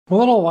A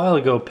little while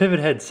ago,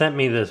 Pivothead sent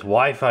me this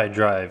Wi-Fi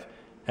drive,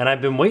 and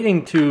I've been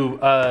waiting to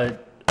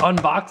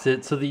unbox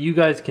it so that you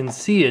guys can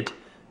see it,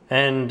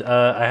 and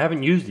I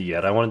haven't used it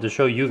yet. I wanted to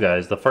show you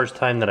guys the first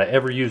time that I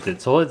ever used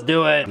it, so let's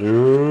do it.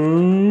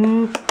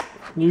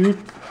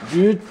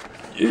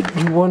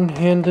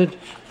 One-handed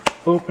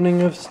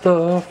opening of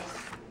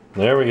stuff.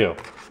 There we go.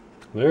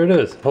 There it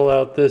is. Pull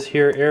out this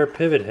here Air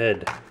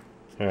Pivothead.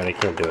 Alright, I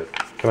can't do it.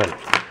 Come on.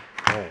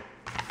 Alright.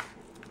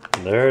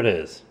 There it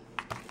is.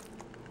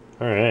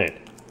 Alright.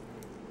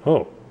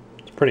 Oh,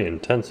 it's pretty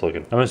intense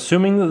looking. I'm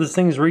assuming that this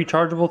thing is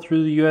rechargeable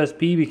through the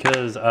USB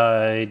because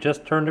I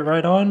just turned it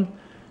right on.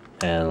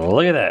 And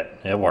look at that,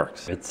 it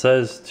works. It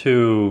says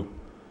to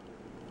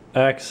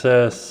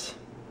access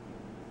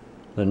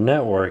the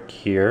network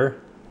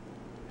here,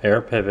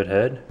 Air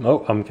Pivothead.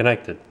 Oh, I'm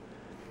connected.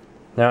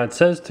 Now it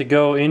says to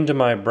go into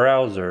my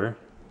browser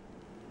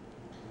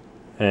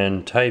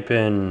and type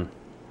in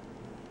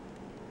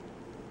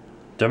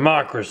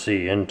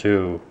democracy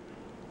into,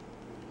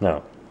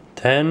 no,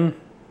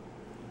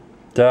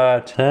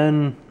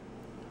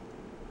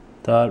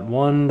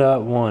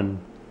 10.10.1.1.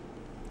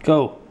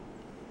 Go.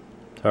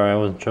 Sorry, I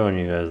wasn't showing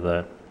you guys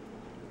that.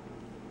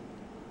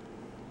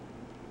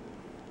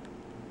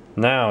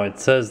 Now it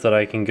says that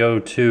I can go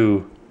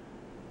to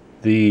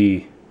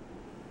the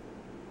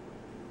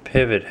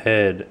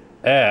Pivothead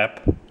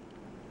app.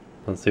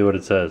 Let's see what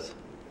it says.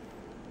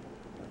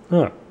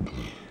 Huh.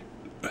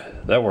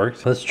 That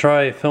works. Let's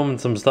try filming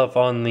some stuff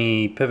on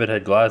the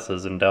Pivothead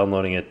glasses and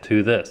downloading it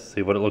to this.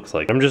 See what it looks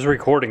like. I'm just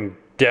recording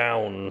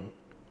down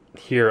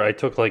here. I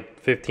took like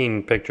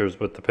 15 pictures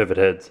with the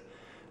Pivotheads.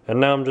 And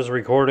now I'm just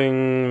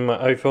recording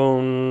my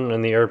iPhone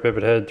and the Air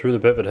Pivothead through the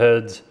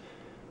Pivotheads.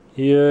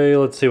 Yay,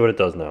 let's see what it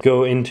does now.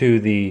 Go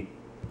into the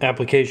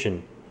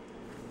application.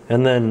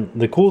 And then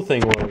the cool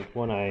thing was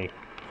when I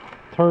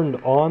turned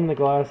on the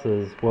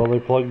glasses while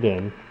they're plugged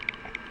in,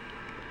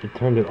 it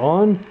turned it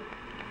on,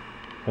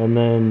 and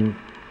then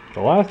the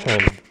last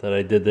time that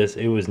I did this,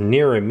 it was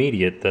near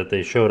immediate that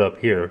they showed up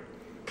here.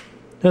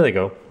 There they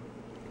go.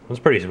 That's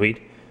pretty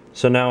sweet.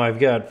 So now I've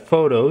got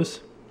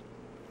photos.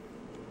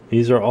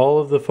 These are all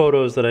of the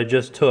photos that I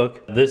just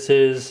took. This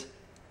is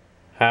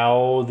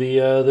how the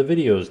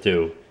videos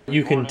do.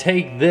 You can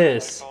take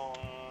this,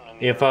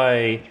 if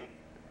I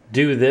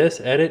do this,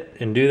 edit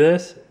and do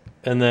this,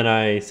 and then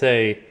I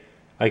say,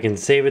 I can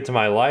save it to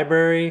my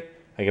library,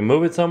 I can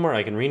move it somewhere,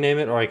 I can rename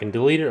it, or I can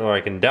delete it, or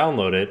I can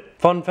download it.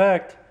 Fun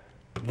fact,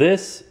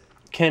 this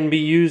can be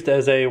used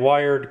as a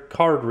wired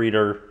card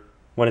reader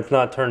when it's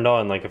not turned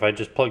on. Like if I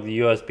just plug the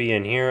USB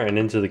in here and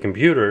into the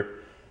computer,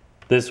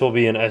 this will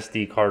be an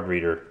SD card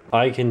reader.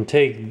 I can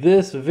take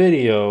this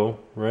video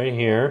right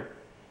here,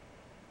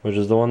 which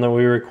is the one that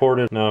we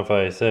recorded. Now if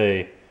I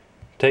say,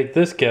 take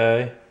this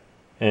guy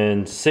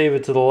and save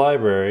it to the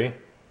library,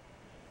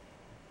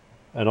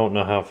 I don't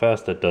know how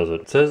fast it does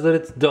it. It says that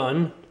it's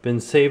done, been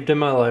saved in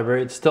my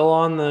library. It's still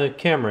on the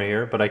camera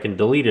here, but I can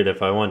delete it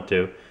if I want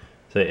to.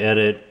 Say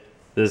edit,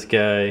 this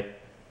guy,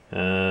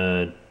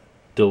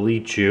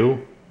 delete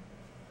you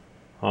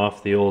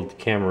off the old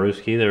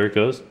Kamarooski. There it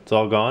goes, it's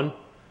all gone.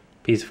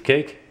 Piece of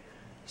cake.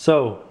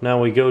 So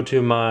now we go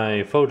to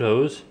my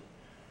photos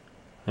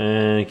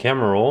and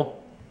camera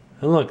roll,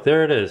 and look,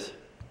 there it is.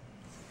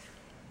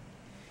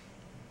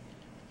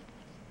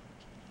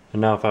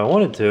 And now if I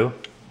wanted to,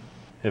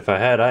 if I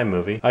had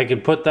iMovie, I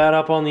could put that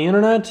up on the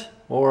internet,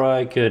 or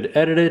I could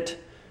edit it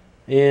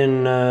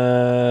in,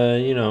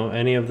 you know,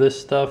 any of this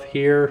stuff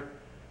here,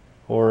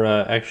 or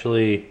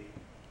actually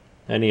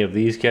any of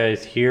these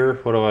guys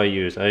here. What do I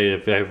use? I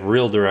have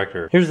Real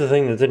Director. Here's the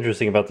thing that's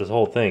interesting about this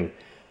whole thing.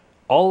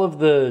 All of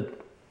the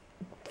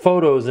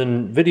photos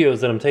and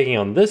videos that I'm taking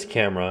on this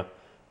camera,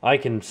 I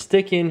can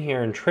stick in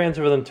here and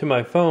transfer them to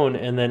my phone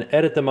and then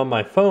edit them on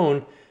my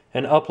phone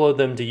and upload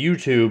them to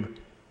YouTube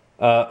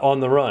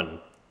on the run.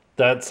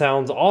 That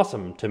sounds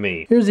awesome to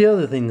me. Here's the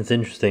other thing that's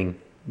interesting.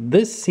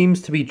 This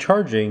seems to be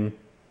charging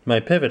my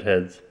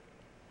Pivotheads.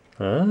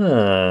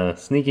 Ah,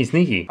 sneaky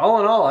sneaky. All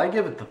in all, I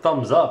give it the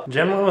thumbs up.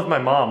 Jen went with my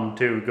mom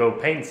to go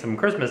paint some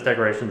Christmas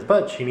decorations,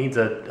 but she needs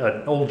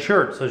an old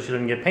shirt so she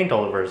doesn't get paint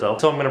all over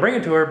herself. So I'm gonna bring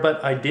it to her,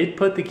 but I did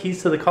put the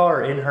keys to the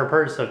car in her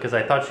purse because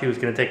I thought she was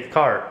gonna take the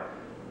car.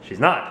 She's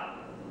not.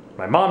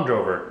 My mom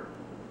drove her.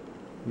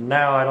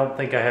 Now I don't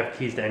think I have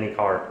keys to any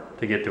car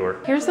to get to her.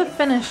 Here's the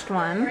finished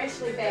one.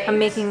 I'm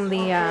making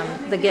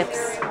the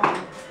gifts.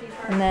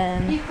 And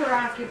then Keep her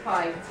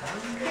occupied.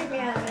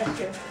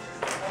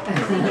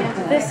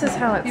 this is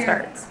how it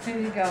starts. There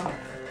you go.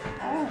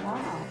 Oh,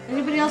 wow.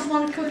 Anybody else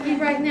want a cookie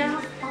right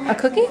now? A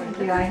cookie?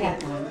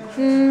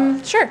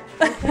 Sure.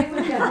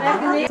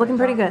 It's looking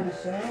pretty good.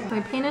 So I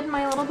painted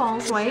my little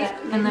balls white,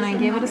 and then I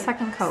gave it a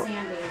second coat.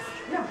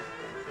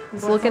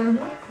 It's looking...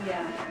 I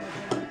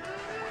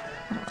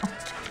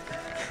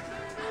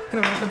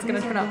don't know if it's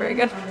gonna turn out very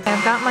good.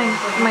 I've got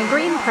my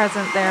green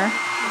present there,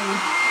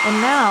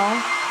 and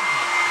now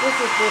just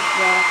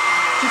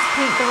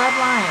paint the red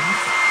lines.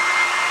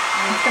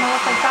 It's gonna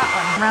look like that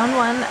one. Round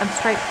one of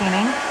stripe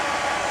painting.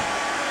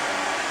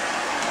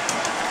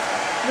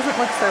 doesn't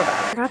look so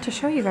bad. I forgot to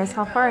show you guys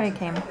how far I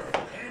came.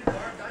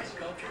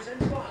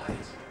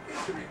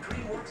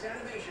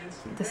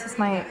 This is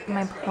my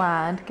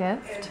plaid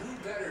gift.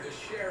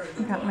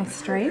 I got my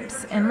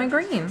stripes and my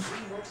green.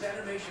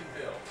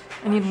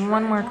 I need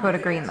one more coat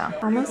of green though.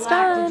 Almost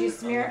done. Did you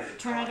smear it,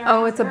 turn it around?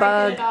 Oh, it's a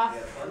bug.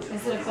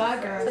 Is it a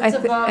bug or?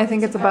 I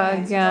think it's a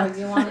bug, yeah.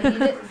 You want to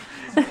eat it?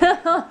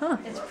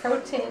 It's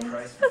protein.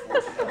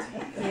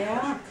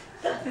 Yeah.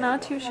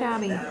 Not too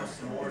shabby.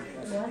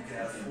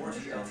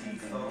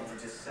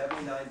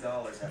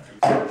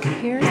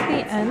 Here's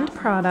the end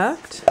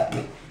product.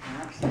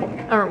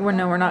 Or well,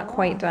 no, we're not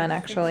quite done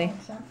actually.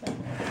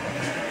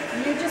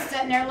 You're just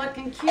sitting there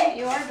looking cute.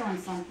 You are doing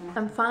something.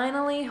 I'm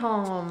finally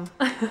home.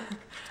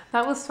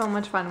 That was so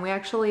much fun. We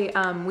actually,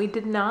 we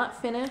did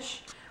not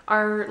finish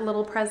our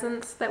little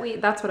presents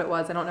that's what it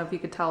was. I don't know if you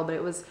could tell, but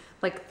it was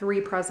like 3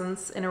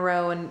 presents in a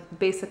row. And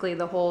basically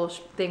the whole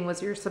thing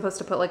was you're supposed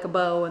to put like a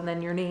bow and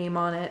then your name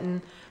on it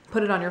and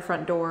put it on your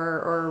front door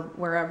or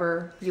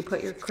wherever you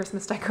put your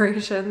Christmas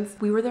decorations.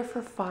 We were there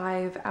for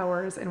 5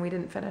 hours and we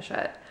didn't finish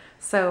it.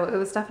 So it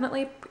was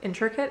definitely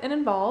intricate and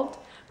involved,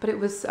 but it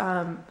was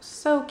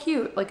so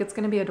cute. Like it's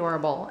gonna be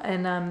adorable.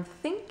 And I'm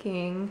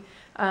thinking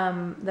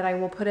that I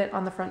will put it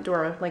on the front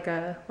door like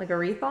a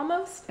wreath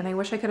almost. And I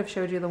wish I could have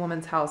showed you the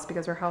woman's house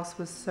because her house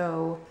was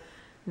so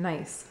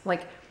nice.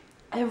 Like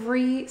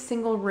every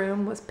single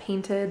room was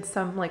painted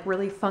some like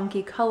really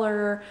funky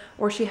color,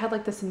 or she had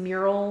like this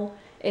mural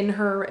in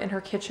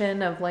her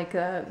kitchen of like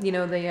you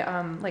know, the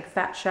like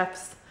fat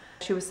chefs.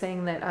 She was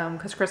saying that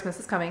because Christmas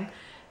is coming.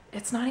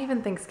 It's not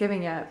even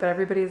Thanksgiving yet, but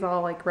everybody's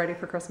all like ready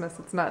for Christmas.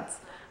 It's nuts.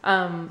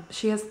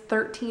 She has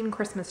 13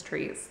 Christmas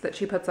trees that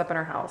she puts up in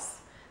her house.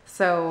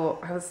 So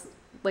I was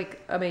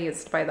like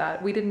amazed by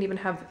that. We didn't even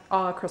have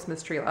a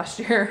Christmas tree last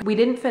year. We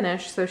didn't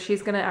finish, so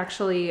she's gonna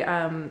actually,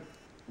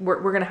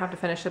 we're gonna have to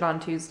finish it on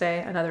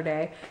Tuesday, another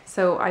day.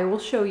 So I will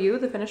show you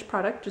the finished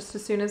product just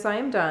as soon as I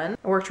am done.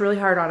 I worked really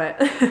hard on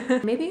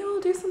it. Maybe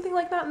I'll do something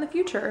like that in the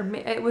future.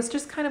 It was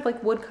just kind of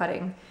like wood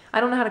cutting.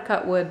 I don't know how to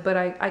cut wood, but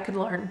I could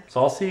learn.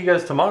 So I'll see you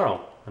guys tomorrow.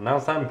 And now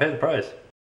it's time to pay the price.